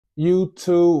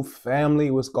YouTube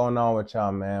family, what's going on with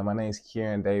y'all, man? My name is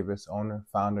Kieran Davis, owner,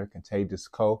 founder, Contagious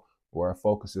Co, where our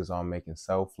focus is on making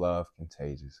self-love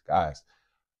contagious. Guys,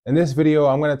 in this video,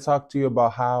 I'm going to talk to you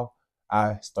about how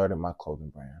I started my clothing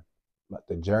brand,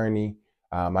 the journey.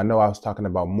 I know I was talking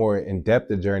about more in-depth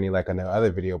the journey like in the other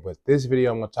video, but this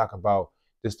video, I'm going to talk about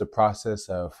just the process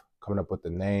of coming up with the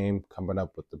name, coming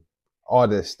up with all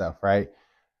this stuff, right?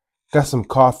 Got some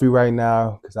coffee right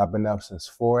now because I've been up since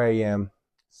 4 a.m.,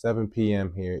 7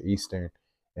 p.m. here Eastern.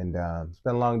 And it's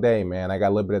been a long day, man. I got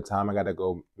a little bit of time. I got to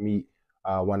go meet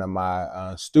one of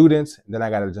my students. And then I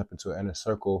got to jump into an inner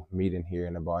circle meeting here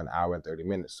in about an hour and 30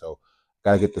 minutes. So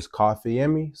got to get this coffee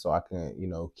in me so I can,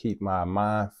 keep my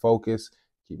mind focused,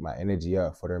 keep my energy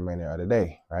up for the remainder of the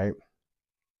day, right?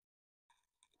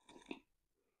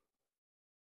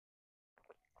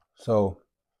 So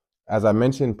as I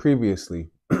mentioned previously,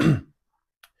 I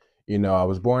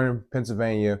was born in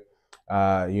Pennsylvania,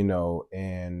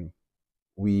 and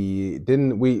we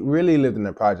really lived in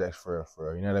the projects for,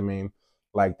 you know what I mean?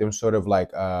 Like them sort of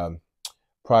like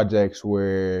projects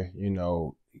where,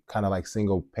 kind of like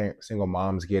single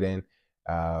moms get in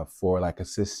for like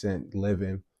assistant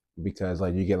living because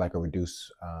like you get like a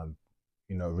reduced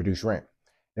rent.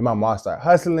 Then my mom started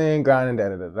hustling, grinding, da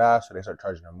da da da. So they started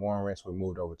charging her more rent. So we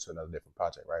moved over to another different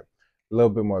project, right? A little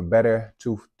bit more better,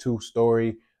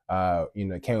 two-story.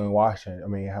 Came in washing. I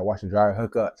mean, had wash and dryer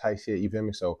hookup type shit. You feel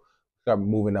me? So started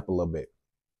moving up a little bit.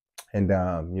 And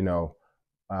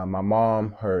my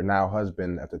mom, her now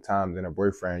husband at the time, then her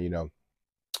boyfriend, his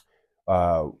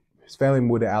family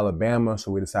moved to Alabama,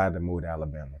 so we decided to move to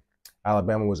Alabama.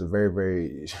 Alabama was a very,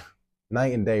 very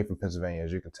night and day from Pennsylvania,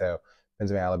 as you can tell.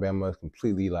 Pennsylvania, Alabama is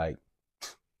completely like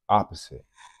opposite.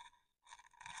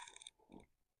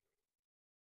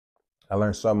 I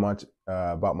learned so much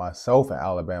about myself in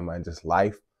Alabama and just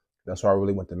life. That's why I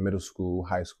really went to middle school,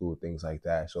 high school, things like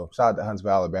that. So shout out to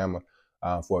Huntsville, Alabama,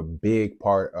 for a big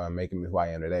part making me who I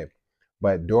am today.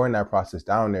 But during that process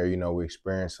down there, we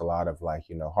experienced a lot of like,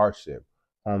 hardship,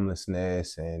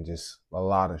 homelessness, and just a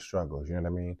lot of struggles. You know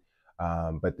what I mean?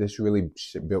 But this really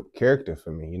built character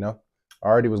for me. I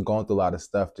already was going through a lot of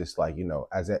stuff, just like,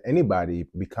 as anybody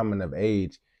becoming of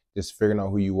age, just figuring out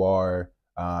who you are,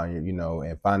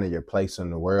 and finding your place in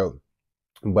the world.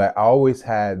 But I always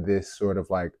had this sort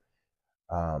of like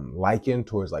liking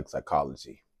towards like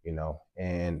psychology,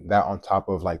 and that on top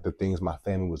of like the things my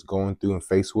family was going through and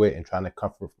faced with and trying to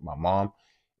comfort my mom.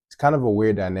 It's kind of a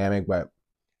weird dynamic, but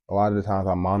a lot of the times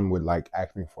my mom would like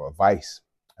ask me for advice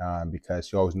because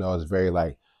she always knows very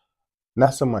like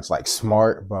not so much like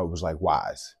smart, but was like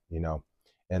wise.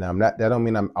 And that don't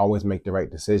mean I'm always make the right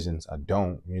decisions. I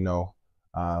don't.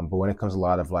 But when it comes to a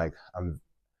lot of like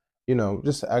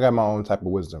just I got my own type of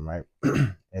wisdom, right?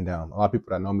 And a lot of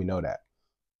people that know me know that.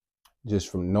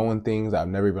 Just from knowing things I've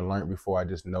never even learned before, I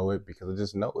just know it because I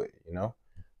just know it.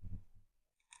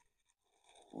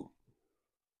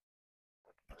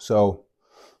 So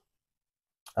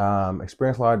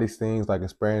experience a lot of these things, like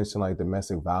experiencing like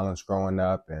domestic violence growing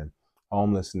up and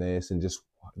homelessness and just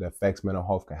the effects mental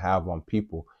health can have on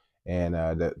people and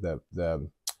the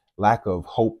lack of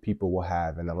hope people will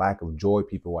have and the lack of joy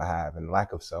people will have and the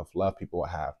lack of self-love people will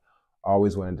have. I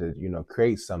always wanted to,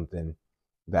 create something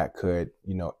that could,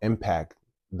 impact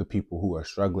the people who are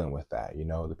struggling with that,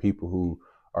 the people who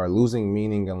are losing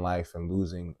meaning in life and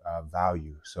losing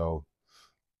value. So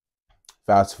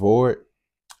fast forward,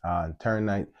 turn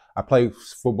night. I played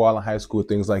football in high school,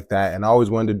 things like that, and I always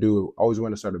wanted to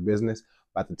start a business.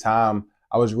 But at the time,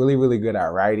 I was really, really good at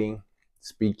writing,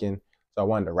 speaking, so I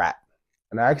wanted to rap,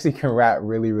 and I actually can rap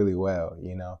really, really well.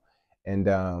 And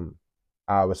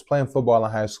I was playing football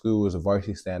in high school, was a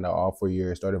varsity standout all 4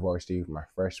 years. Started varsity for my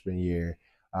freshman year.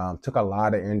 Took a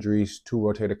lot of injuries, 2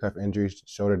 rotator cuff injuries,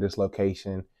 shoulder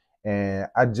dislocation, and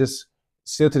I just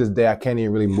still to this day I can't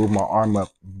even really move my arm up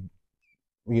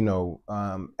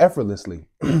effortlessly.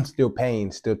 Still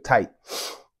pain, still tight.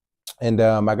 And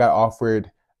I got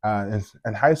offered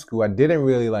in high school. I didn't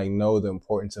really like know the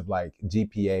importance of like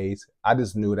GPAs. I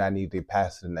just knew that I needed to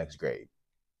pass to the next grade.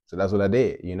 So that's what I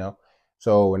did.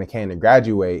 So when it came to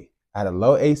graduate, I had a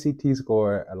low ACT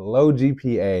score, a low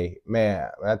GPA.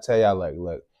 Man, when I tell y'all, like,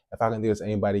 look, if I can do this,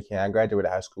 anybody can. I graduated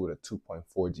high school with a 2.4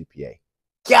 GPA.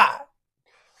 Yeah.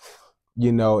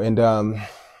 And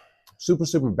super,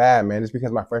 super bad, man. It's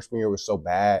because my freshman year was so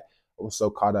bad. I was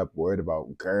so caught up worried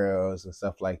about girls and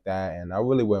stuff like that. And I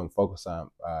really wasn't focused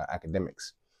on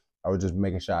academics. I was just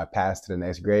making sure I passed to the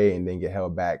next grade and then get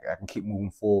held back. I can keep moving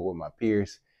forward with my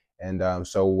peers. And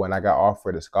so when I got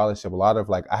offered a scholarship,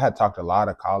 I had talked to a lot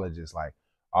of colleges, like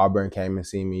Auburn came and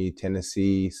see me,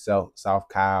 Tennessee, South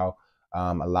Cal,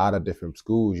 a lot of different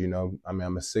schools. You know, I mean,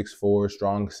 I'm a 6'4",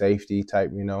 strong safety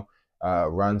type. You know,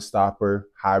 run stopper,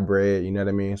 hybrid. You know what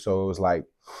I mean? So it was like,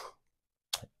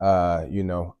 you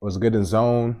know, it was good in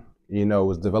zone. You know, it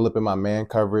was developing my man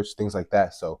coverage, things like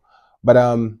that. So, but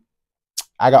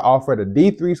I got offered a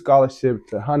D3 scholarship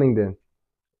to Huntingdon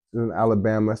in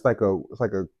Alabama. It's like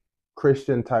a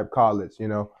Christian type college, you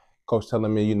know. Coach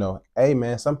telling me, you know, hey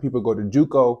man, some people go to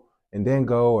JUCO and then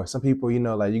go, or some people, you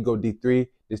know, like you go D3.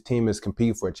 This team is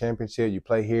competing for a championship. You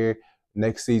play here.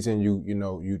 Next season,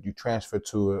 you transfer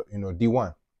to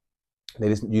D1.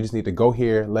 You just need to go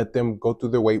here, let them go through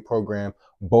their weight program,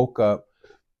 bulk up,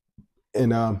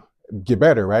 and get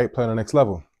better, right? Play on the next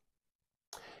level.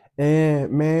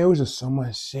 And man, it was just so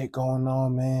much shit going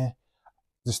on, man.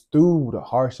 Just through the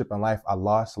hardship in life, I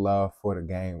lost love for the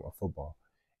game of football,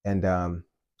 and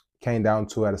came down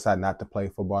to I decided not to play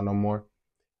football no more.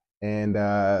 And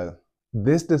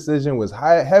this decision was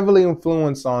heavily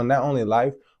influenced on not only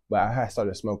life, but I had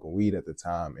started smoking weed at the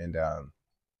time, and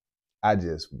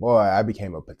I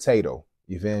became a potato.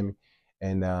 You feel me?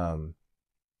 And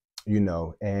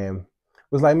and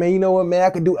was like, man, you know what, man, I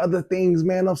could do other things,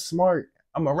 man. I'm smart.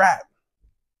 I'm a rap.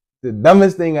 The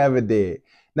dumbest thing I ever did.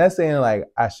 Not saying like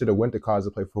I should have went to college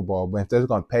to play football, but if they're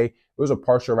gonna pay, it was a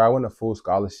partial route. I wasn't a full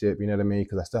scholarship, you know what I mean?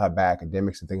 Because I still had bad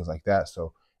academics and things like that.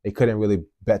 So they couldn't really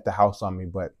bet the house on me.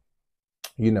 But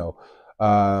but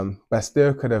I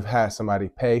still could have had somebody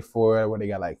pay for it, where they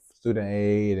got like student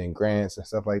aid and grants and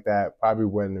stuff like that. Probably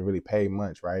wouldn't really pay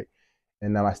much, right?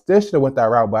 And I still should have went that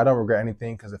route, but I don't regret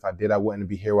anything, because if I did, I wouldn't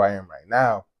be here where I am right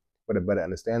now with a better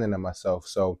understanding of myself.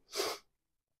 So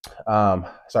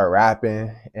started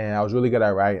rapping, and I was really good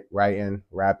at writing,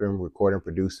 rapping, recording,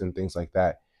 producing, things like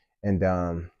that. And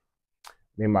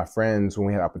me and my friends, when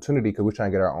we had opportunity, because we're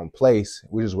trying to get our own place,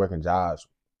 we just working jobs.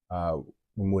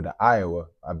 We moved to Iowa.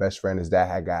 Our best friend, his dad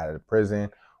had got out of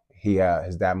prison.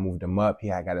 His dad moved him up. He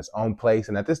had got his own place.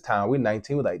 And at this time, we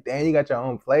 19. We're like, damn, you got your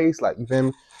own place? Like, you feel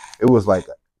me? It was like,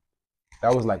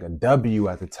 that was like a W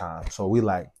at the time. So we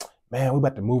like, man, we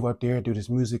about to move up there, do this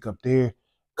music up there,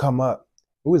 come up.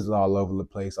 It was all over the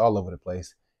place.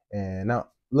 And I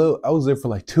was there for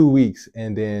like 2 weeks,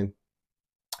 and then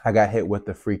I got hit with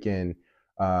the freaking,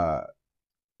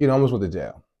 almost went to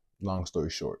jail. Long story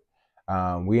short,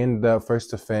 we ended up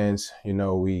first offense.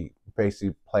 We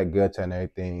basically pled guilty and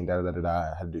everything.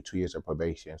 I had to do 2 years of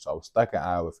probation, so I was stuck in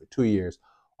Iowa for 2 years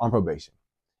on probation.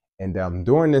 And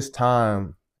during this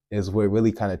time is what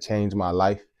really kind of changed my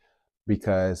life,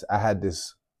 because I had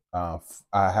this.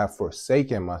 I have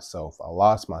forsaken myself. I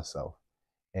lost myself,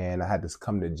 and I had this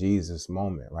come to Jesus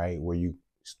moment, right? Where you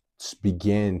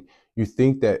begin, you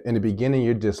think that in the beginning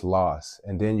you're just lost,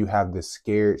 and then you have this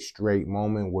scared straight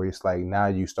moment where it's like, now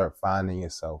you start finding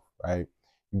yourself, right?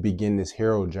 You begin this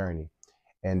hero journey.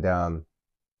 And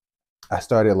I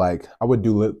started, like, I would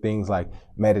do things like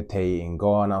meditate and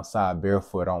go on outside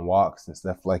barefoot on walks and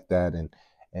stuff like that, and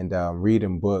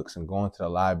reading books and going to the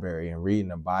library and reading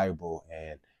the Bible,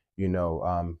 and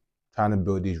trying to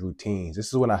build these routines. This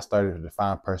is when I started to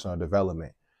define personal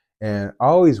development. And I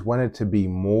always wanted to be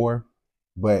more,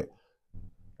 but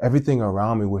everything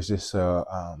around me was just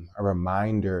a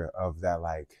reminder of that,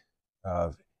 like,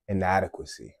 of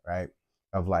inadequacy, right?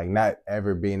 Of like not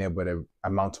ever being able to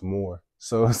amount to more.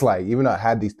 So it's like, even though I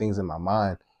had these things in my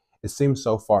mind, it seemed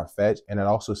so far-fetched. And it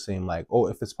also seemed like, oh,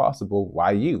 if it's possible,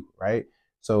 why you, right?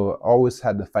 So I always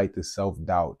had to fight this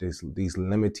self-doubt, these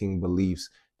limiting beliefs,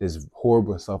 this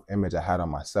horrible self-image I had on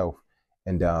myself.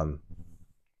 And,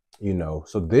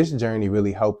 so this journey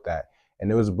really helped that. And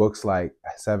there was books like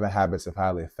 7 Habits of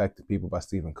Highly Effective People by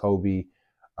Stephen Covey.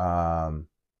 Man,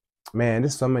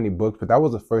 there's so many books, but that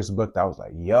was the first book that I was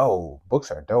like, yo, books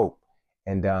are dope.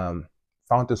 And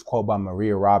found this quote by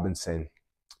Maria Robinson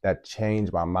that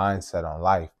changed my mindset on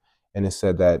life. And it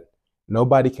said that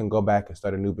nobody can go back and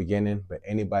start a new beginning, but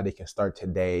anybody can start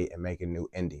today and make a new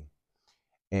ending.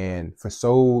 And for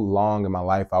so long in my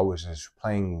life, I was just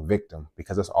playing victim,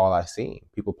 because that's all I seen.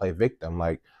 People play victim,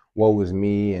 like, woe was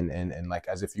me, and like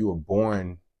as if you were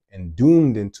born and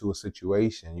doomed into a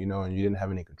situation, and you didn't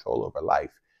have any control over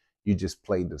life. You just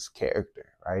played this character,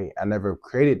 right? I never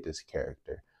created this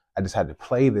character. I just had to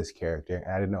play this character,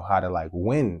 and I didn't know how to, like,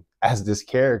 win as this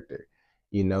character.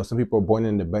 Some people are born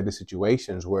into better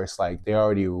situations where it's like they're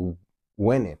already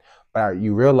winning, but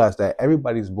you realize that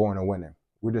everybody's born a winner.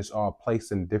 We're just all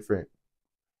placed in different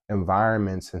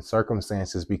environments and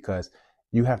circumstances, because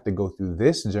you have to go through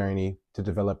this journey to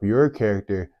develop your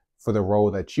character for the role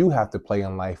that you have to play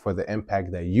in life, for the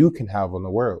impact that you can have on the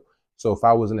world. So if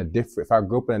I grew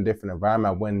up in a different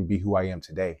environment, I wouldn't be who I am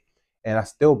today. And I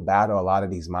still battle a lot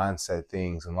of these mindset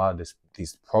things and a lot of this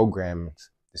these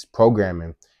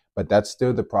programming, but that's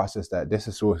still the process. This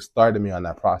is what started me on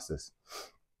that process.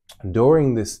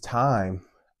 During this time,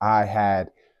 I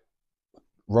had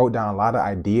wrote down a lot of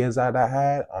ideas that I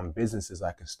had on businesses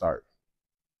I could start.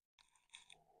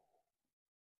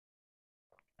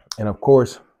 And of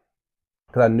course,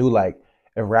 because I knew like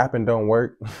if rapping don't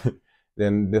work,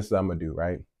 then this is what I'm gonna do,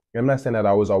 right? I'm not saying that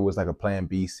I was always like a plan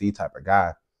B, C type of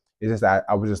guy. It's just that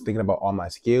I was just thinking about all my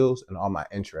skills and all my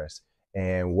interests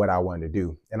and what I wanted to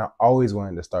do. And I always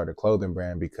wanted to start a clothing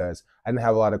brand because I didn't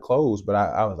have a lot of clothes, but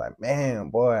I was like, man,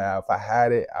 boy, if I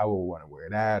had it, I would want to wear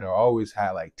that. Or I always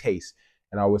had like taste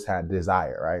and I always had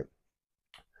desire, right?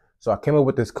 So I came up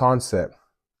with this concept,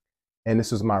 and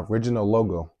this was my original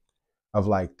logo of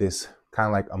like this kind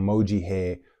of like emoji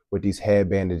head with these head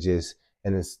bandages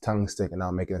and his tongue sticking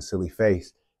out, making a silly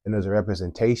face. And there's a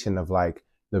representation of like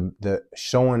the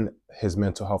showing his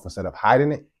mental health instead of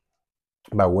hiding it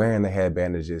by wearing the head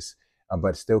bandages,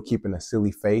 but still keeping a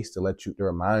silly face to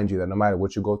remind you that no matter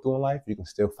what you go through in life, you can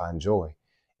still find joy.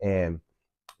 And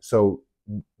so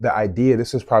the idea,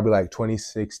 this was probably like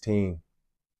 2016.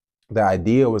 The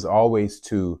idea was always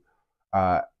to,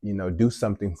 do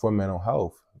something for mental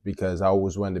health, because I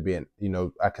always wanted to be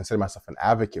I consider myself an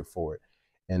advocate for it.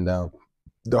 And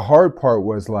the hard part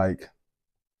was like,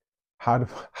 how the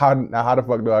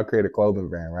fuck do I create a clothing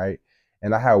brand, right?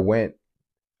 And I had went,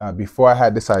 before I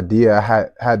had this idea, I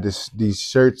had these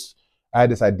shirts. I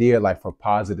had this idea like for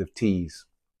positive tees,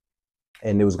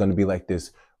 and it was going to be like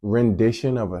this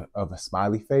rendition of a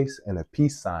smiley face and a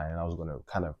peace sign, and I was going to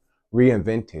kind of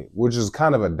reinvent it, which is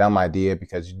kind of a dumb idea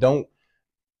because you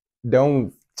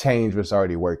don't change what's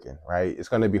already working, right? It's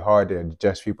going to be hard to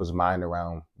adjust people's mind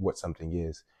around what something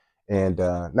is. And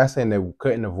not saying that it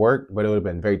couldn't have worked, but it would have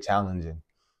been very challenging.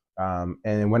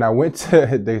 And when I went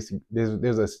to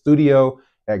there's a studio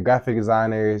at graphic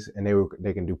designers, and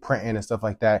they can do printing and stuff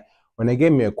like that. When they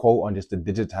gave me a quote on just the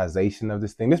digitization of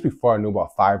this thing, this before I knew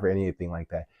about Fiverr or anything like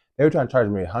that, they were trying to charge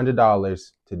me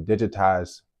 $100 to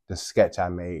digitize the sketch I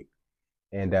made.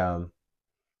 And I'm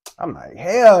like,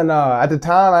 hell no. At the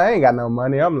time, I ain't got no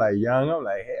money. I'm like young. I'm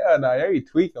like, hell no. You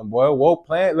tweaking, boy. Whoa,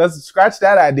 plant. Let's scratch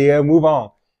that idea and move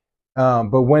on.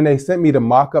 But when they sent me the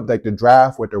mock-up, like the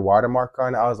draft with the watermark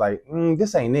on it, I was like,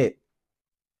 this ain't it.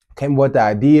 Came with the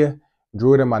idea,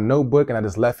 drew it in my notebook, and I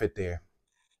just left it there.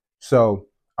 So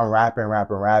I'm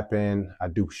rapping. I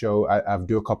do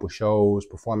a couple shows,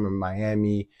 perform in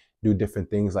Miami, do different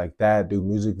things like that, do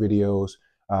music videos.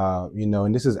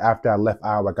 And this is after I left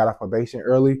Iowa. I got off probation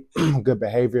early, good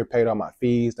behavior, paid all my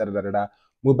fees,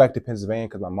 moved back to Pennsylvania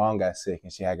because my mom got sick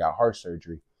and she had got heart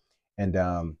surgery. And,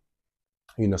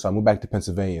 so I moved back to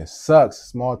Pennsylvania. It sucks,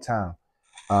 small town.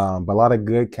 But a lot of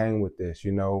good came with this,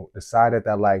 decided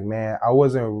that like, man, I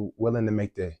wasn't willing to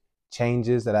make the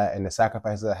changes and the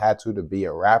sacrifices I had to be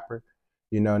a rapper,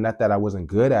 not that I wasn't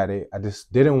good at it. I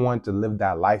just didn't want to live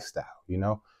that lifestyle,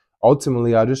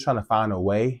 Ultimately, I was just trying to find a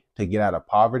way to get out of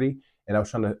poverty. And I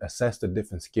was trying to assess the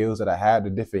different skills that I had,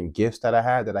 the different gifts that I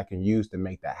had that I can use to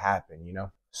make that happen,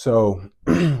 So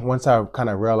once I kind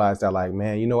of realized that like,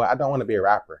 man, you know what? I don't want to be a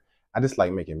rapper. I just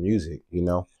like making music,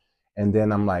 And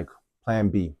then I'm like, plan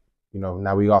B,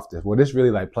 now we off this. Well, this really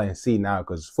like plan C now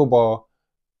because football.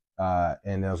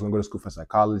 And I was going to go to school for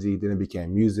psychology. Then it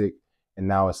became music. And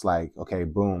now it's like, okay,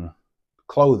 boom,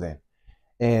 clothing.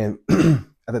 And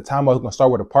at the time I was going to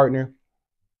start with a partner,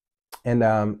 and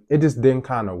it just didn't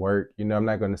kind of work. I'm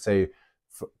not going to say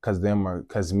because them or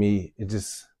because me. It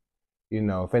just,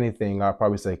 if anything, I'll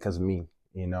probably say because me,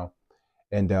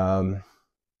 and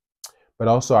but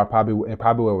also it probably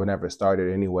would never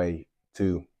started anyway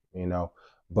too,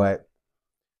 but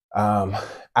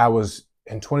I was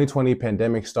in 2020,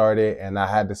 pandemic started, and I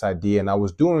had this idea, and I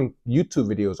was doing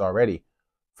YouTube videos already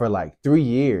for like 3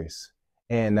 years.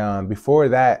 And before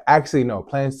that, actually, no,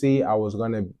 plan C, I was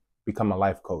going to become a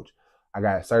life coach. I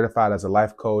got certified as a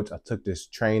life coach. I took this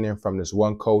training from this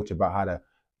one coach about how to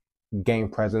gain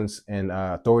presence and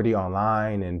authority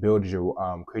online and build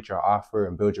create your offer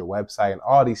and build your website and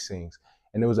all these things.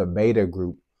 And it was a beta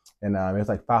group, and it was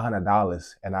like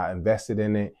 $500, and I invested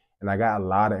in it, and I got a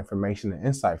lot of information and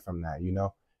insight from that,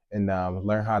 and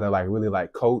learned how to like really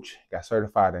like coach. Got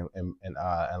certified in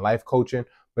life coaching.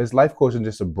 But it's life coaching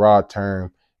just a broad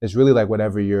term. It's really like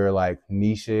whatever your like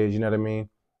niche is, you know what I mean?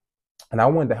 And I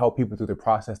wanted to help people through the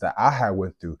process that I had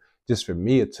went through. Just for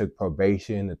me, it took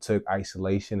probation, it took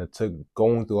isolation, it took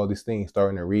going through all these things,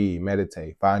 starting to read,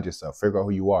 meditate, find yourself, figure out who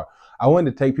you are. I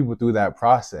wanted to take people through that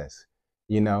process,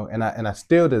 and I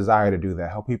still desire to do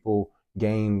that, help people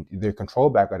gain their control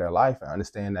back of their life and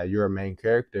understand that you're a main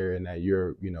character and that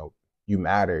you you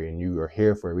matter and you are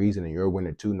here for a reason and you're a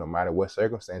winner too, no matter what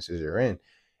circumstances you're in.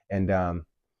 And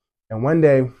one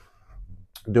day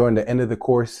during the end of the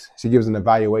course, she gives an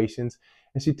evaluations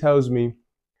and she tells me,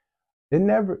 you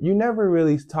never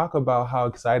really talk about how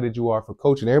excited you are for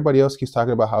coaching. Everybody else keeps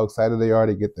talking about how excited they are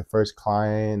to get their first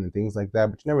client and things like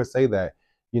that, but you never say that.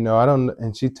 I don't.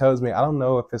 And she tells me, I don't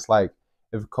know if it's like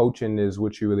if coaching is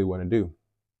what you really want to do.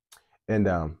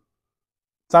 And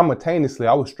simultaneously,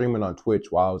 I was streaming on Twitch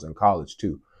while I was in college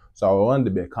too, so I wanted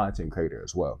to be a content creator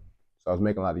as well. So I was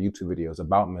making a lot of YouTube videos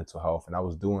about mental health, and I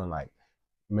was doing like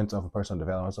mental health and personal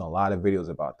development. I was doing a lot of videos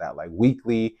about that, like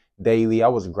weekly, daily. I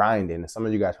was grinding, and some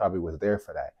of you guys probably was there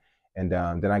for that. And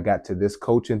then I got to this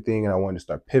coaching thing, and I wanted to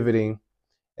start pivoting,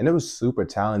 and it was super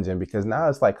challenging because now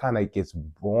it's like kind of gets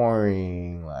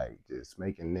boring, like just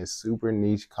making this super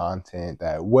niche content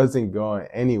that wasn't going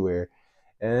anywhere,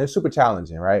 and it's super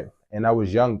challenging, right? And I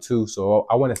was young too, so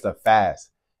I wanted stuff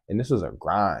fast, and this was a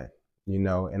grind,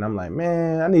 And I'm like,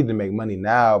 man, I need to make money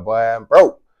now, boy, I'm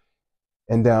broke.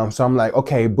 And so I'm like,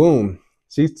 okay, boom.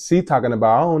 She talking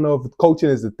about, I don't know if coaching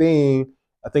is the thing.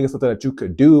 I think it's something that you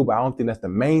could do, but I don't think that's the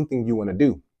main thing you want to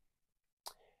do.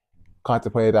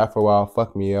 Contemplated that for a while,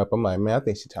 fucked me up. I'm like, man, I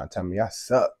think she's trying to tell me I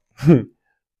suck.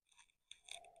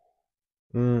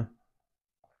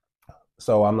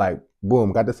 So I'm like,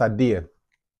 boom, got this idea.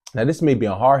 Now this may be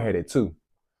hard-headed too,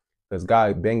 because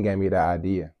God been gave me that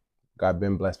idea. God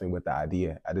been blessed me with the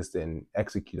idea. I just didn't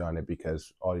execute on it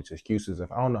because all these excuses of,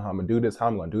 I don't know how I'm going to do this, how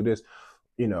I'm going to do this,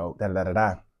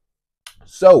 da-da-da-da-da.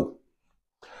 So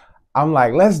I'm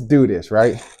like, let's do this,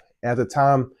 right? At the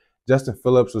time, Justin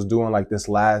Phillips was doing like this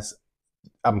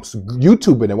I'm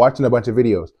YouTubing and watching a bunch of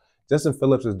videos. Justin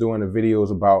Phillips was doing the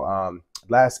videos about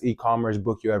last e-commerce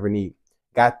book you ever need.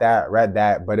 Got that, read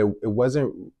that, but it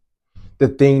wasn't the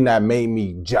thing that made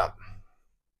me jump.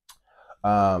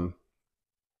 And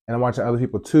I'm watching other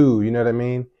people too, you know what I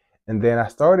mean? And then I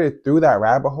started through that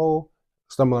rabbit hole,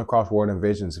 stumbling across Word and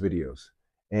Visions videos.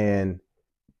 And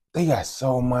they got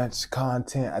so much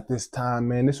content at this time,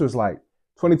 man. This was like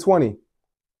 2020.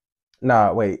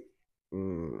 Nah, wait.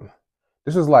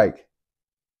 This was like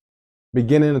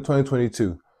beginning of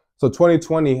 2022. So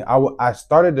 2020, I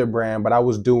started the brand, but I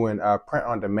was doing print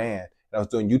on demand. I was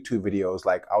doing YouTube videos.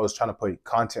 Like I was trying to put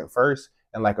content first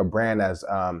and like a brand as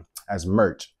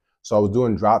merch. So I was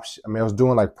doing I was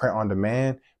doing like print on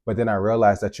demand, but then I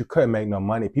realized that you couldn't make no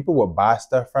money. People would buy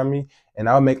stuff from me and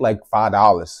I would make like $5,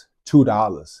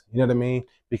 $2. You know what I mean?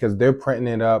 Because they're printing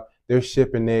it up, they're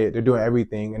shipping it, they're doing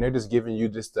everything, and they're just giving you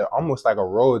just almost like a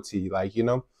royalty, like,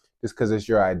 just because it's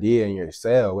your idea and your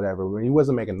sale, whatever. When you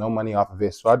wasn't making no money off of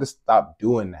it. So I just stopped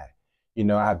doing that.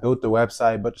 I built the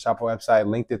website, built the shopper website,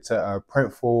 linked it to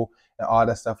Printful and all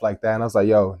that stuff like that. And I was like,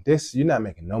 yo, you're not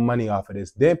making no money off of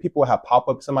this. Then people would have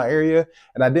pop-ups in my area,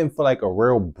 and I didn't feel like a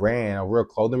real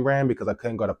clothing brand, because I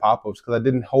couldn't go to pop-ups because I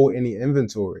didn't hold any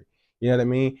inventory. You know what I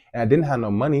mean? And I didn't have no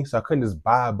money, so I couldn't just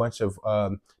buy a bunch of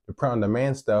the print on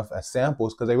demand stuff as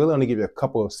samples, because they really only give you a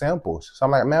couple of samples. So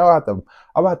I'm like, man,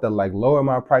 I'll have to like lower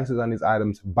my prices on these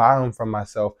items, buy them from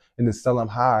myself, and then sell them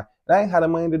high. And I ain't had the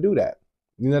money to do that.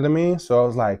 You know what I mean? So I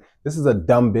was like, this is a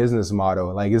dumb business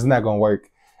model. Like, it's not gonna work.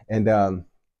 And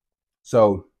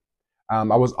so I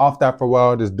was off that for a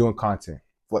while, just doing content.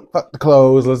 Fuck the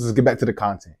clothes. Let's just get back to the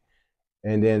content.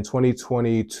 And then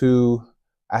 2022,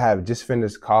 I have just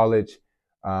finished college.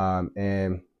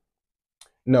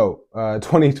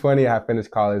 2020, I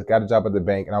finished college, got a job at the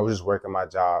bank, and I was just working my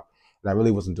job. And I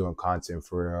really wasn't doing content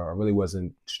for real. I really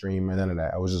wasn't streaming, none of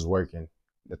that. I was just working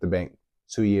at the bank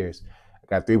 2 years. I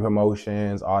got 3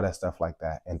 promotions, all that stuff like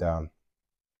that. And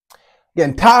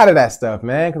getting tired of that stuff,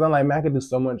 man, because I'm like, man, I could do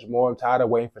so much more. I'm tired of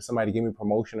waiting for somebody to give me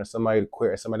promotion, or somebody to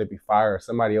quit, or somebody to be fired, or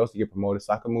somebody else to get promoted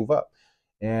so I can move up.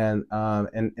 And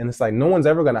it's like, no one's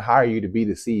ever going to hire you to be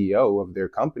the CEO of their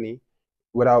company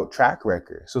without track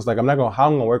record. So it's like, how I'm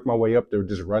gonna work my way up to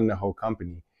just run the whole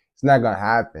company? It's not gonna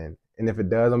happen. And if it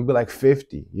does, I'm gonna be like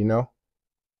 50,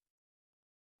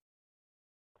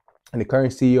 And the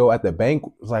current CEO at the bank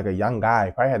was like a young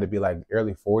guy, probably had to be like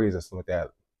early 40s or something like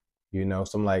that,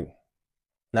 So I'm like,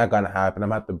 not gonna happen. I'm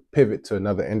gonna have to pivot to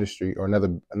another industry or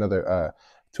another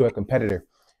to a competitor.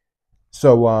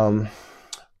 So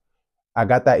I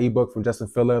got that ebook from Justin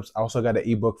Phillips. I also got an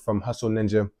ebook from Hustle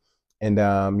Ninja, and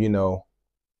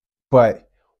but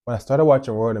when I started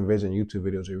watching World and Vision YouTube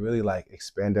videos, it really like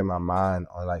expanded my mind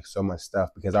on like so much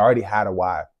stuff, because I already had a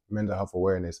why: mental health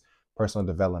awareness, personal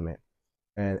development.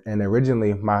 And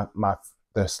originally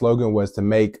the slogan was to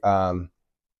make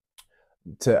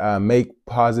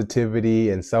positivity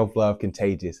and self-love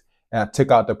contagious. And I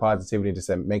took out the positivity and just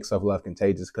said make self-love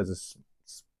contagious, because it's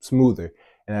smoother.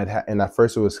 and at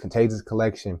first it was Contagious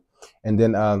Collection, and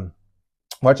then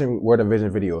watching Word of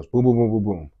Vision videos, boom, boom, boom, boom,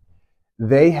 boom.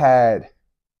 They had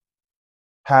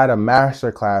a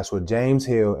master class with James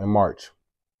Hill in March.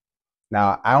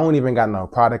 Now I don't even got no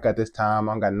product at this time.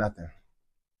 I don't got nothing.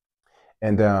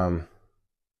 And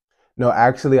no,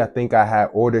 actually I think I had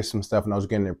ordered some stuff and I was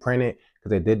getting it printed because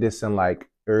they did this in like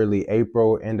early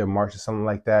April, end of March or something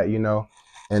like that, you know.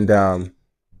 And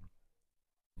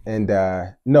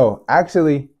no,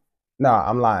 actually, no,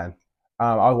 I'm lying.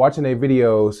 I was watching their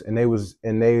videos and I was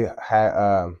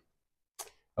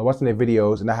watching their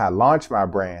videos and I had launched my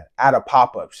brand at a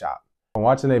pop-up shop. From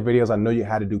watching their videos, I know you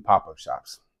had to do pop-up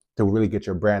shops to really get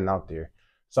your brand out there.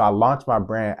 So I launched my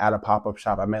brand at a pop-up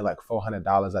shop. I made like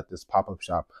 $400 at this pop-up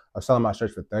shop. I was selling my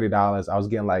shirts for $30. I was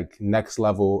getting like next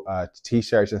level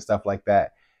t-shirts and stuff like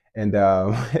that. And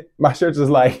my shirts was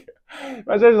like $10.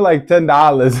 My shirts were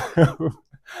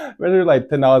like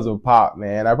 $10 a pop,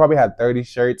 man. I probably had 30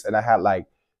 shirts and I had like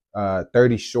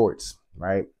 30 shorts,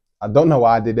 right? I don't know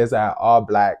why I did this. I had all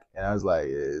black and I was like,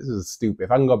 this is stupid.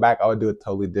 If I can go back, I would do it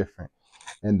totally different.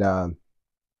 And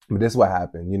but this is what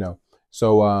happened, you know.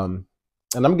 So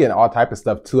and I'm getting all type of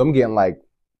stuff too. I'm getting like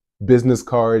business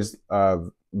cards,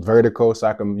 vertical, so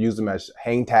I can use them as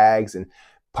hang tags and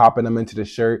popping them into the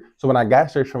shirt. So when I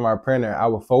got shirts from my printer, I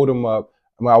would fold them up.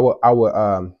 I would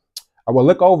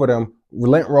look over them,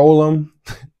 lint roll them,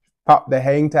 pop the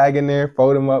hang tag in there,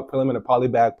 fold them up, put them in a poly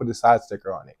bag, put a side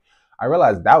sticker on it. I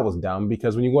realized that was dumb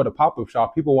because when you go to pop-up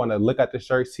shop, people want to look at the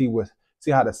shirt, see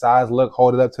how the size look,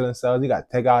 hold it up to themselves. You got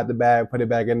to take out the bag, put it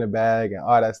back in the bag, and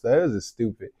all that stuff. It was just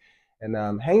stupid.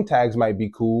 And hang tags might be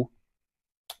cool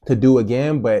to do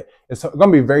again, but it's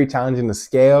gonna be very challenging to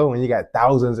scale when you got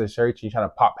thousands of shirts. You trying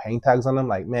to pop hang tags on them.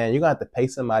 Like, man, you're gonna have to pay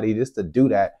somebody just to do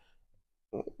that.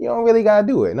 You don't really gotta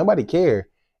do it. Nobody care,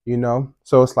 you know.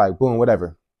 So it's like, boom,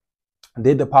 whatever. I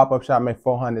did the pop-up shop, made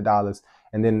 $400.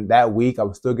 And then that week, I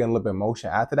was still getting a little bit of motion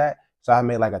after that. So I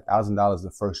made like $1,000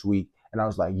 the first week. And I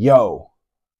was like, yo,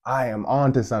 I am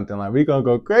on to something. Like, we're going to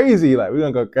go crazy. Like, we're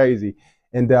going to go crazy.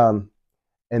 And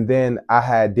then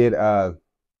I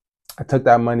took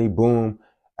that money, boom.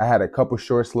 I had a couple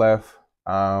shorts left.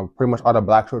 Pretty much all the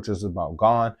black shorts is about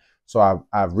gone. So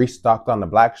I've restocked on the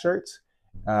black shirts.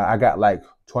 I got like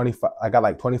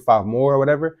 25 more or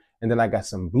whatever. And then I got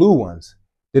some blue ones.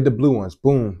 Did the blue ones,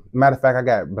 boom. Matter of fact, I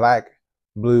got black,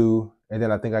 blue, and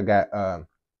then I think I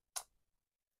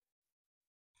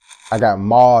got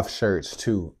mauve shirts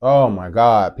too. Oh my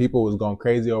God, people was going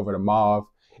crazy over the mauve.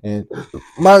 And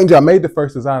mind you, I made the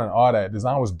first design and all that.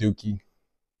 Design was dookie.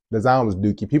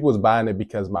 People was buying it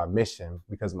because of my mission,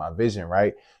 because of my vision,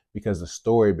 right? Because the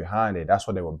story behind it. That's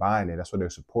why they were buying it. That's why they were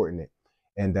supporting it.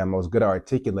 And I was good at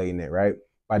articulating it, right?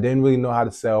 But I didn't really know how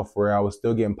to sell for it. I was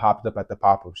still getting popped up at the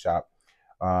pop-up shop.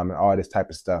 And all this type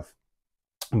of stuff.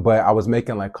 But I was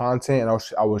making like content and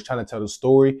I was trying to tell the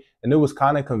story and it was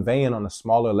kind of conveying on a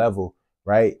smaller level,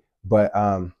 right? But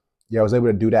yeah, I was able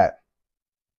to do that.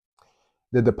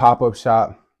 Did the pop-up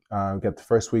shop, got the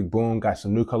first week, boom, got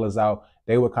some new colors out.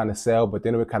 They would kind of sell, but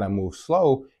then it would kind of move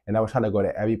slow. And I was trying to go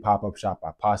to every pop-up shop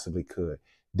I possibly could.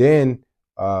 Then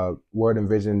Word and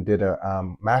Vision did a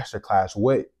masterclass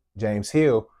with James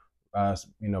Hill,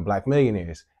 you know, Black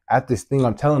Millionaires. At this thing,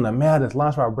 I'm telling them, man, I just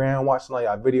launched my brand, watching all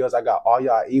y'all videos. I got all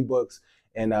y'all ebooks.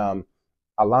 And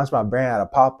I launched my brand at a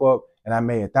pop-up and I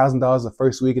made $1,000 the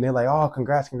first week. And they're like, oh,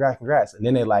 congrats. And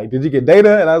then they're like, did you get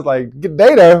data? And I was like, get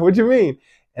data? What you mean?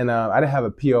 And I didn't have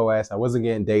a POS. I wasn't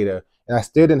getting data. And I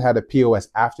still didn't have the POS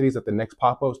after these at the next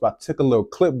pop-ups. But I took a little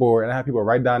clipboard and I had people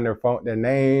write down their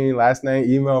name, last name,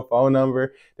 email, phone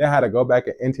number. Then I had to go back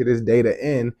and enter this data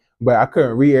in. But I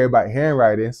couldn't read everybody's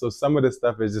handwriting. So some of the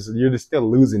stuff is just, you're just still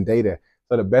losing data.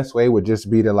 So the best way would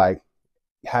just be to like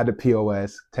have the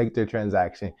POS, take their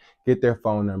transaction, get their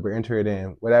phone number, enter it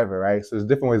in, whatever, right? So there's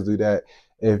different ways to do that.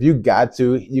 If you got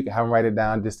to, you can have them write it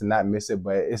down just to not miss it,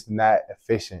 but it's not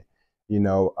efficient, you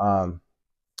know?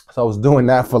 So I was doing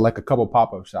that for like a couple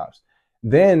pop-up shops.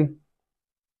 Then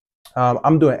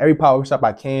I'm doing every pop-up shop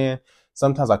I can.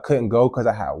 Sometimes I couldn't go because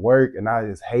I had work and I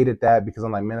just hated that because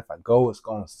I'm like, man, if I go, it's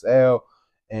going to sell.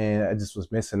 And I just was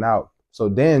missing out. So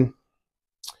then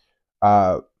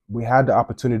we had the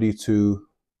opportunity to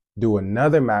do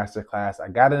another masterclass. I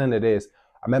got into this.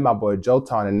 I met my boy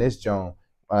Jotan in this joint.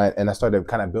 And I started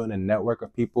kind of building a network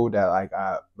of people that like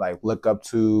I like look up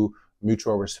to,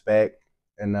 mutual respect,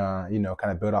 and you know,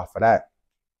 kind of build off of that.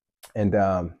 And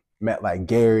met like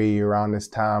Gary around this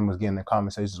time, was getting in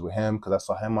conversations with him because I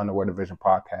saw him on the Word of Vision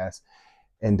podcast.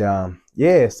 And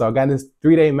yeah, so I got this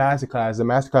 3-day masterclass, the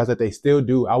masterclass that they still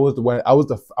do. I was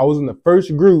in the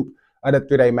first group of the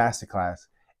 3-day masterclass.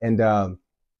 And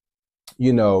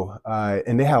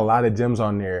and they had a lot of gems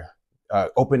on there.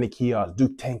 Open the kiosk, do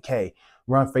 10K,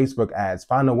 run Facebook ads,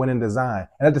 find a winning design.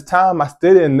 And at the time, I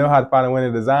still didn't know how to find a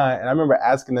winning design. And I remember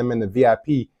asking them in the VIP.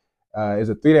 It was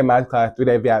a 3-day masterclass,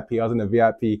 3-day VIP. I was in the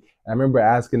VIP. And I remember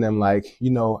asking them, like,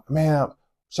 man,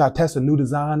 should I test a new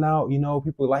design out?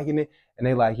 People liking it. And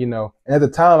they like, and at the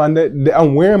time,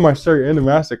 I'm wearing my shirt in the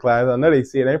masterclass. I know they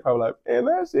see it. They probably like, man,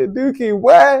 that shit dookie.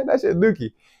 What? That shit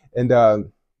dookie. And,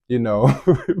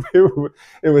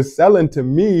 it was selling to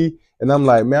me. And I'm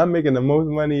like, man, I'm making the most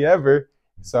money ever.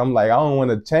 So I'm like, I don't want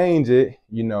to change it,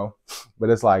 but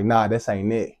it's like, nah, this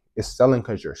ain't it. It's selling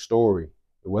because your story.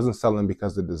 It wasn't selling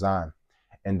because of the design.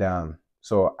 And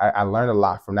so I learned a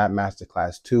lot from that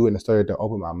masterclass too. And it started to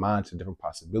open my mind to different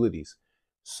possibilities.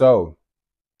 So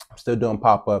I'm still doing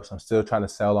pop-ups. I'm still trying to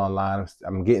sell online.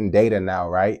 I'm getting data now,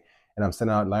 right? And I'm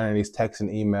sending out, learning these texts and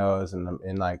emails. And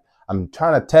I'm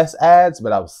trying to test ads,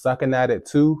 but I was sucking at it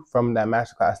too from that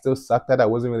masterclass. I still sucked at it. I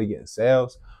wasn't really getting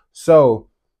sales. So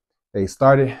I'm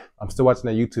still watching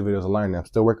their YouTube videos and learning. I'm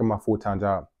still working my full-time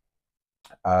job.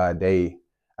 They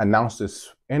announced this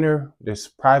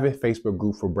private Facebook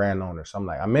group for brand owners. So I'm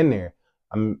like, I'm in there.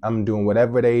 I'm doing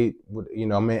whatever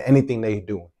I'm in anything they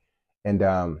do. And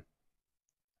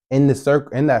in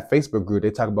that Facebook group,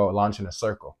 they talk about launching a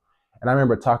circle. And I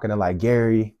remember talking to like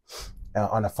Gary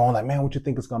on the phone, like, man, what you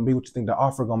think it's gonna be? What you think the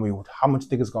offer gonna be? How much you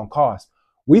think it's gonna cost?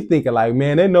 We thinking like,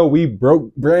 man, they know we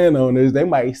broke brand owners. They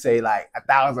might say like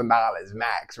 $1,000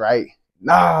 max, right?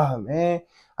 Nah, man.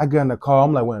 I get on the call.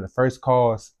 I'm like one of the first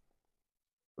calls.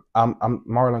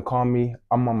 Marlon called me.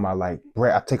 I'm on my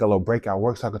break. I take a little break at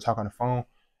work so I could talk on the phone.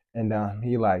 And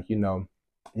he like,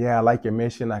 yeah, I like your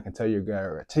mission. I can tell you're good at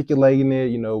articulating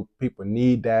it. People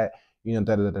need that. Da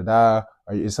da da da.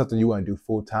 Or is something you want to do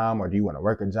full time, or do you want to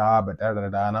work a job? But da da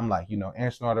da. And I'm like,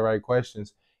 answering all the right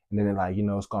questions. And then they're like,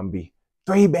 it's gonna be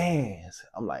 3 bands.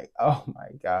 I'm like, oh my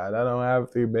God, I don't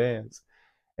have 3 bands.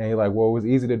 And he's like, well, it was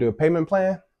easy to do a payment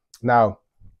plan. Now,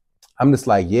 I'm just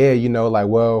like, yeah,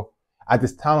 well, at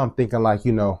this time, I'm thinking like,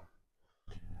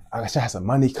 I should have some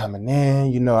money coming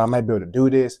in. I might be able to do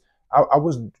this. I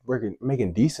was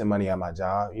making decent money at my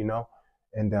job,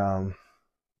 and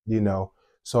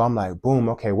so I'm like, boom,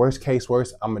 okay, worst case,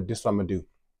 this is what I'm gonna do.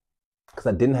 Because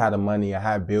I didn't have the money, I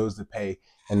had bills to pay,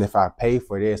 and if I paid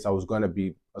for this, it was gonna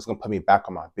put me back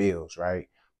on my bills, right?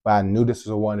 But I knew this was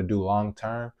what I wanted to do long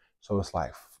term, so it's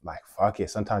like fuck it.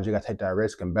 Sometimes you gotta take that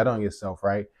risk and bet on yourself,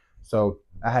 right? So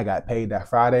I had got paid that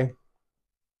Friday,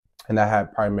 and I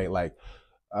had probably made like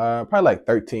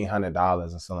 $1,300 or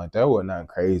something like that. It wasn't nothing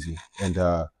crazy, and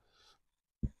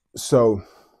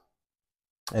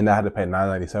and I had to pay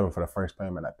 $997 for the first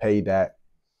payment. I paid that,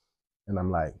 and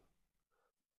I'm like,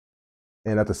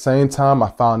 and at the same time, I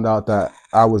found out that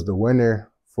I was the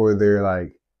winner for their I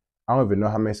don't even know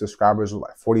how many subscribers,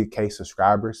 like 40K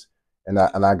subscribers, and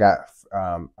I got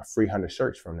a free 100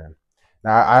 shirts from them.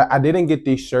 Now I didn't get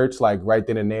these shirts like right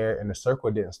then and there, and the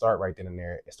circle didn't start right then and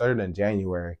there. It started in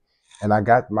January, and I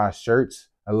got my shirts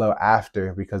a little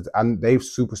after because they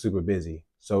super busy.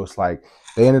 So it's like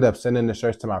they ended up sending the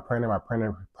shirts to my printer. My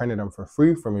printer printed them for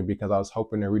free for me because I was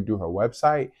hoping to redo her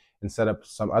website and set up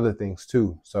some other things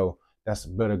too. So that's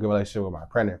built a good relationship with my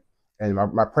printer. And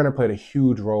my printer played a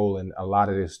huge role in a lot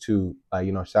of this too.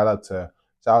 Shout out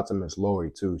to Miss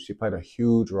Lori too. She played a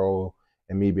huge role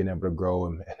in me being able to grow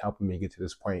and helping me get to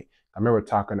this point. I remember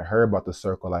talking to her about the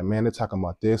circle, like, man, they're talking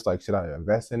about this, like, should I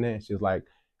invest in it? And she's like,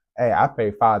 hey, I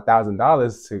paid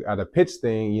 $5,000 at a pitch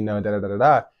thing, da da da da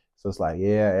da. So it's like,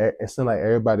 yeah, it seems like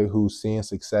everybody who's seeing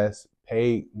success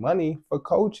paid money for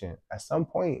coaching at some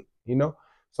point, So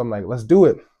I'm like, let's do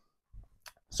it.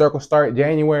 Circle start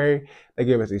January. They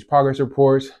give us these progress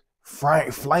reports,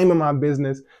 flaming my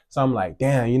business. So I'm like,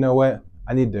 damn, you know what?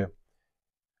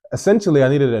 Essentially, I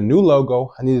needed a new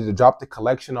logo. I needed to drop the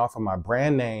collection off of my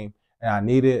brand name, and I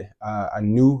needed a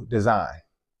new design.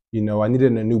 I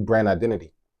needed a new brand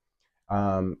identity.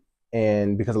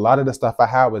 And because a lot of the stuff I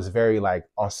had was very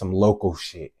on some local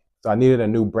shit. So I needed a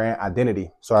new brand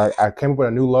identity. So I came up with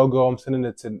a new logo. I'm sending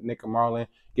it to Nick and Marlon,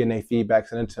 getting their feedback,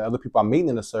 sending it to other people I'm meeting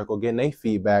in the circle, getting their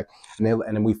feedback. And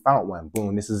then we found one.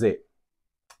 Boom, this is it.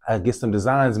 I get some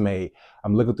designs made.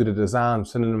 I'm looking through the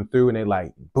designs, sending them through, and they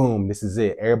like, boom, this is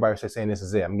it. Everybody starts saying this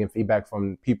is it. I'm getting feedback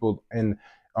from people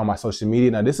on my social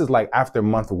media. Now, this is after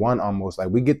month 1 almost.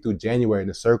 We get through January in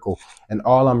the circle, and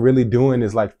all I'm really doing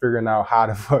is figuring out how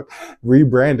to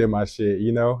rebranding my shit,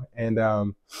 And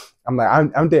I'm like,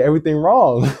 I did everything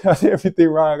wrong. I did everything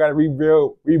wrong. I got to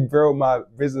rebuild my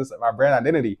business, my brand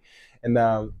identity. And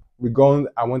I went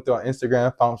through on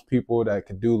Instagram, found people that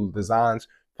could do designs,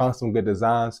 found some good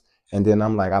designs, And then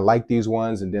I'm like, I like these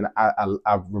ones. And then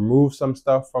I removed some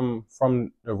stuff from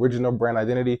the original brand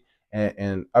identity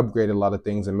and upgraded a lot of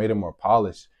things and made it more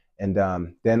polished. And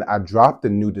then I dropped the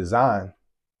new design.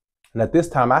 And at this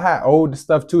time, I had old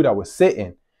stuff too that was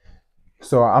sitting.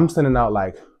 So I'm sending out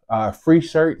like free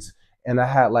shirts. And I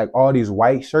had like all these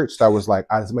white shirts that was like,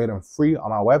 I just made them free on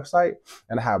my website.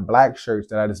 And I had black shirts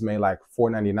that I just made like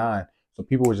 $4.99. So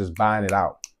people were just buying it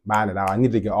out. I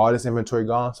need to get all this inventory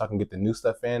gone so I can get the new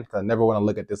stuff in, because I never want to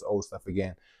look at this old stuff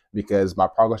again, because my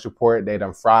progress report, they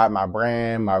done fried my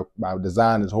brand. My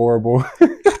design is horrible.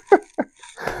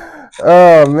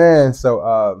 Oh man.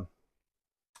 So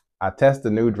I test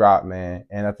the new drop, man.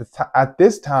 And at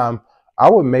this time, I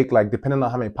would make like, depending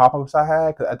on how many pop-ups I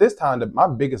had, because at this time, my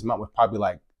biggest month was probably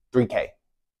like 3K,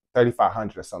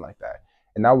 3,500 or something like that.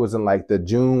 And that was in like the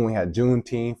June, we had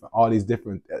Juneteenth, all these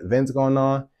different events going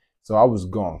on. So I was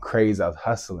going crazy. I was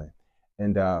hustling.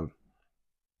 And,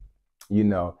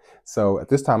 so at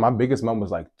this time, my biggest month was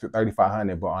like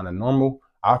 3,500. But on a normal,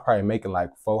 I was probably making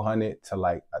like 400 to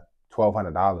like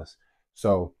 $1,200.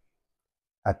 So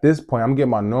at this point, I'm getting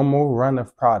my normal run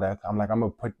of product. I'm like, I'm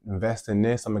going to invest in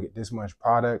this. I'm going to get this much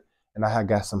product. And I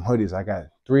got some hoodies. I got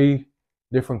 3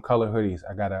 different color hoodies.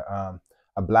 I got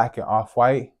a black and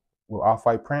off-white with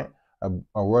off-white print, a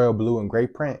royal blue and gray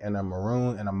print, and a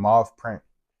maroon and a mauve print.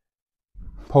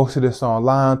 Posted this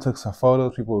online, took some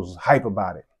photos. People was hype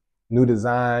about it. New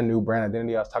design, new brand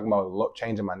identity. I was talking about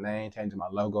changing my name, changing my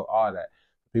logo, all that.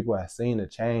 People had seen the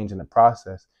change in the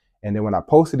process. And then when I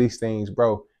posted these things,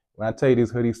 bro, when I tell you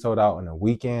these hoodies sold out in a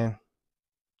weekend,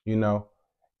 and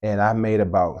I made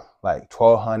about like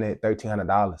 $1,200,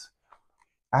 $1,300.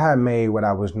 I had made what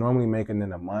I was normally making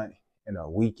in a month in a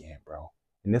weekend, bro.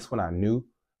 And this when I knew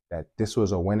that this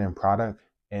was a winning product,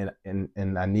 and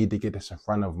I need to get this in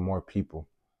front of more people.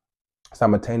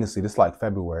 Simultaneously, this like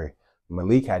February,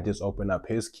 Malik had just opened up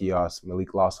his kiosk.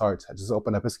 Malik Lost Hearts had just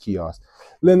opened up his kiosk.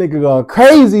 Little nigga going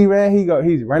crazy, man.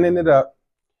 He's running it up.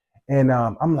 And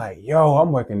I'm like, yo,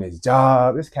 I'm working this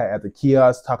job. This cat at the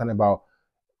kiosk talking about,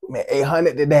 man,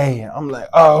 800 today. I'm like,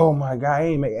 oh my God, I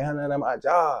ain't make 800 at my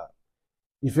job.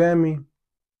 You feel me?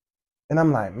 And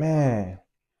I'm like, man.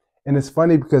 And it's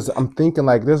funny because I'm thinking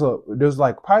like there's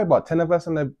like probably about 10 of us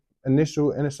in the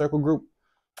initial inner circle group.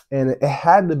 And it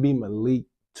had to be Malik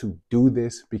to do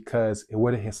this, because it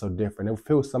would have hit so different. If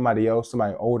it was somebody else,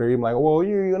 somebody older, you're like, well,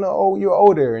 you're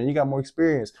older and you got more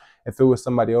experience. If it was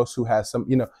somebody else who has some,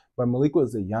 but Malik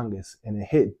was the youngest, and it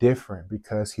hit different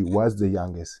because he was the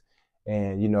youngest.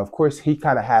 And, of course, he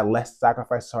kind of had less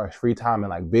sacrifices as far as free time and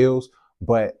like bills.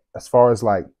 But as far as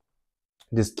like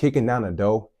just kicking down the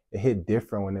dough, it hit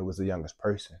different when it was the youngest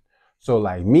person. So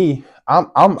like me,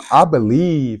 I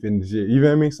believe in the shit. You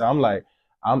feel me? So I'm like,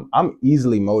 I'm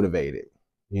easily motivated,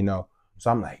 So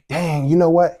I'm like, dang, you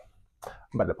know what? I'm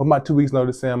about to put my 2 weeks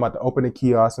notice in. I'm about to open the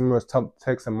kiosk. I remember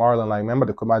texting Marlon like, man, I'm about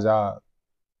to quit my job.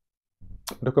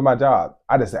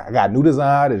 I got a new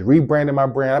design. I just rebranded my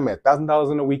brand. I made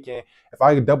 $1,000 in a weekend. If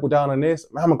I could double down on this,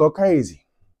 man, I'm gonna go crazy.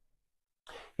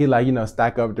 He like,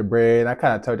 stack up the bread. I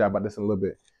kind of told y'all about this in a little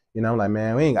bit. I'm like,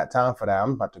 man, we ain't got time for that.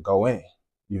 I'm about to go in.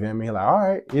 You feel me? He like, all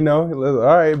right,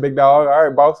 all right, big dog. All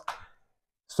right, boss.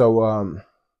 So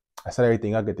I said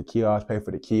everything. I get the kiosk, pay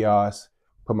for the kiosk,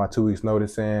 put my 2 weeks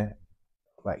notice in,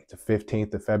 like the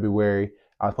 15th of February.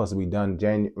 I was supposed to be done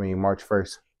March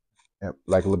 1st.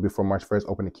 Like a little before March 1st,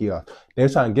 open the kiosk. They were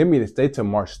trying to get me to stay till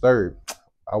March 3rd.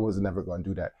 I was never going to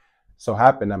do that. So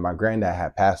happened that my granddad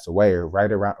had passed away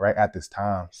right at this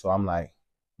time. So I'm like,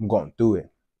 I'm going through it.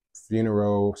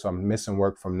 Funeral, so I'm missing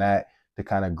work from that to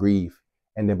kind of grieve.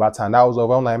 And then by the time that was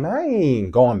over, I'm like, man, I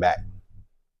ain't going back.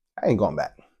 I'm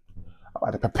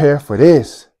about to prepare for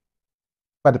this.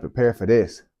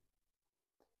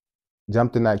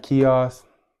 Jumped in that kiosk,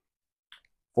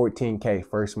 14K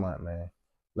first month, man.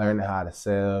 Learning how to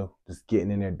sell, just getting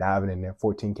in there, diving in there,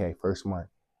 14K first month.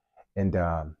 And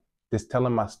just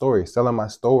telling my story, selling my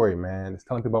story, man. Just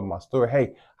telling people about my story.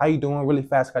 Hey, how you doing? Really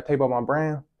fast, can I tell you about my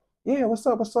brand? Yeah, what's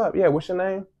up? Yeah, what's your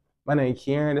name? My name is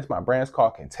Kieran. My brand's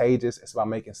called Contagious. It's about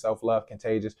making self-love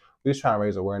contagious. We're just trying to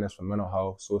raise awareness for mental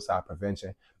health, suicide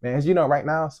prevention. Man, as you know, right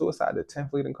now, suicide is the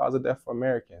 10th leading cause of death for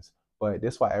Americans. But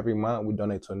that's why every month we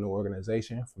donate to a new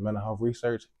organization for mental health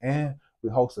research, and we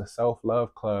host a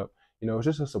self-love club. It's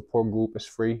just a support group. It's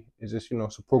free. It's just,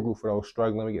 support group for those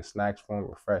struggling. We get snacks for them,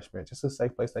 refreshment. Just a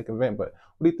safe place they can vent. But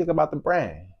what do you think about the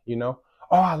brand?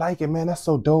 Oh, I like it, man. That's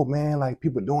so dope, man. Like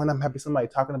people doing it. I'm happy somebody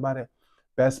talking about it.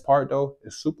 Best part though,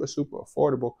 it's super, super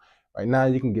affordable. Right now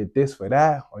you can get this for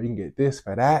that, or you can get this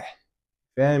for that.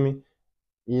 Feel me?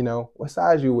 What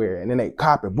size you wear. And then they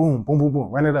cop it. Boom, boom, boom,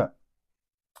 boom. Run it up.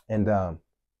 And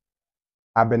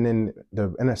I've been in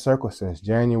the inner circle since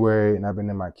January, and I've been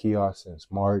in my kiosk since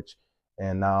March,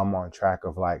 and now I'm on track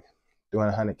of like doing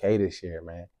 100K this year,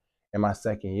 man, in my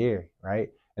second year, right?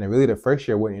 And then really the first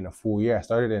year wasn't even a full year. I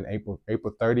started in April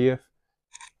 30th,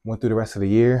 went through the rest of the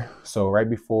year. So right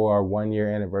before our 1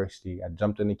 year anniversary, I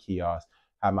jumped in the kiosk,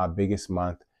 had my biggest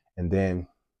month, and then,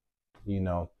 you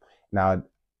know, now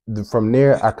from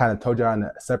there, I kind of told you on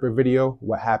a separate video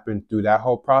what happened through that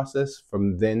whole process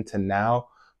from then to now.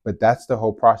 But that's the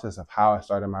whole process of how I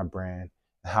started my brand,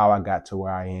 how I got to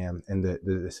where I am, and the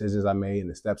decisions I made and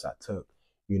the steps I took.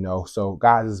 So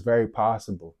guys, it's very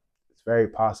possible. It's very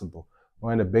possible.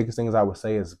 One of the biggest things I would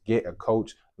say is get a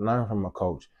coach, learn from a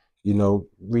coach.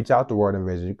 Reach out to Word and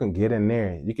Vision. You can get in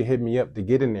there. You can hit me up to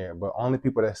get in there, but only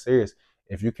people that's serious.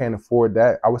 If you can't afford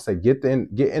that, I would say get in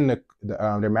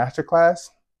their master class.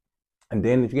 And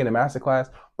then if you get a master class,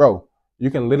 bro,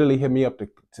 you can literally hit me up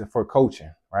for coaching,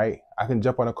 right? I can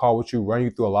jump on a call with you, run you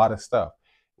through a lot of stuff.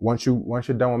 Once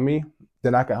you're done with me,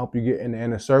 then I can help you get in the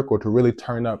inner circle to really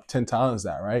turn up 10 times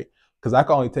that, right? Because I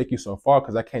can only take you so far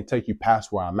because I can't take you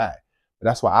past where I'm at. But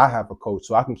that's why I have a coach,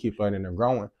 so I can keep learning and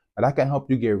growing. But I can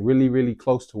help you get really, really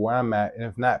close to where I'm at, and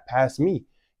if not, past me,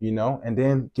 and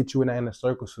then get you in the inner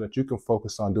circle so that you can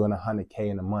focus on doing 100K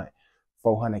in a month,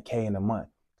 400K in a month.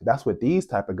 That's what these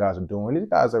type of guys are doing. These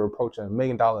guys are approaching $1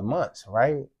 million months,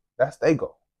 right? That's their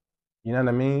goal. You know what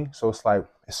I mean? So it's like,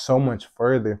 it's so much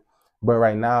further. But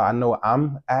right now, I know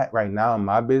I'm at right now in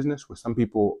my business where some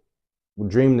people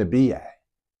would dream to be at,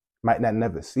 might not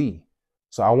never see.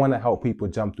 So I want to help people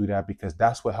jump through that because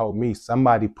that's what helped me.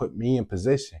 Somebody put me in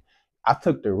position. I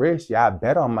took the risk. Yeah, I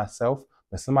bet on myself,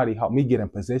 but somebody helped me get in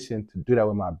position to do that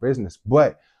with my business.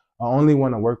 But I only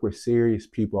want to work with serious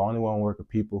people. I only want to work with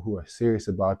people who are serious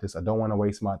about this. I don't want to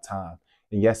waste my time.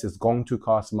 And yes, it's going to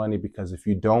cost money because if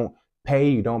you don't pay,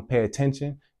 you don't pay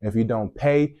attention. If you don't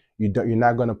pay, you're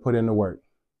not going to put in the work.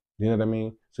 You know what I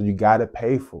mean? So you got to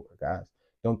pay for it, guys.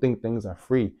 Don't think things are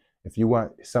free. If you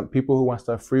want, some people who want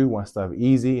stuff free want stuff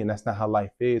easy, and that's not how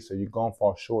life is. So you're going to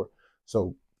fall short.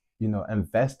 So,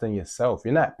 invest in yourself.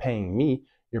 You're not paying me.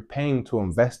 You're paying to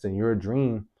invest in your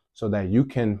dream so that you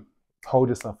can hold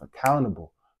yourself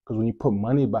accountable. Because when you put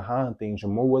money behind things,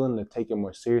 you're more willing to take it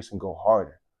more serious and go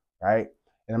harder, right?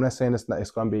 And I'm not saying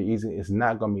it's going to be easy. It's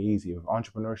not going to be easy. If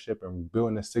entrepreneurship and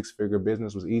building a 6-figure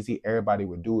business was easy, everybody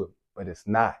would do it, but it's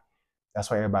not. That's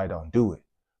why everybody don't do it.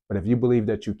 But if you believe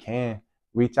that you can,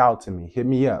 reach out to me, hit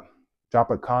me up,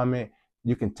 drop a comment.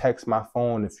 You can text my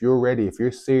phone if you're ready, if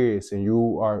you're serious and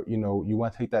you are, you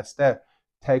want to take that step.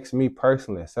 Text me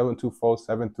personally at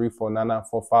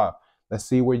 724-734-9945. Let's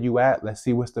see where you at. Let's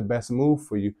see what's the best move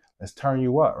for you. Let's turn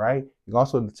you up, right? You can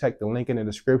also check the link in the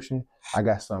description. I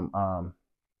got some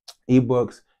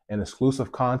ebooks and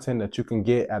exclusive content that you can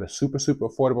get at a super, super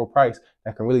affordable price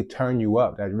that can really turn you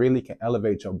up, that really can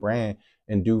elevate your brand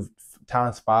and do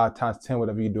times 5, times 10,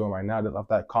 whatever you're doing right now, just off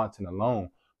that content alone.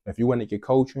 If you want to get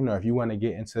coaching or if you want to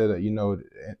get into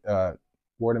the,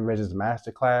 Word and Vision's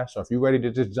masterclass, or if you're ready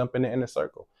to just jump in the inner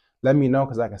circle, let me know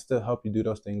because I can still help you do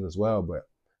those things as well. But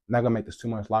I'm not going to make this too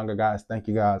much longer, guys. Thank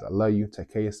you, guys. I love you.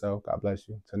 Take care of yourself. God bless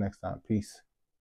you. Till next time. Peace.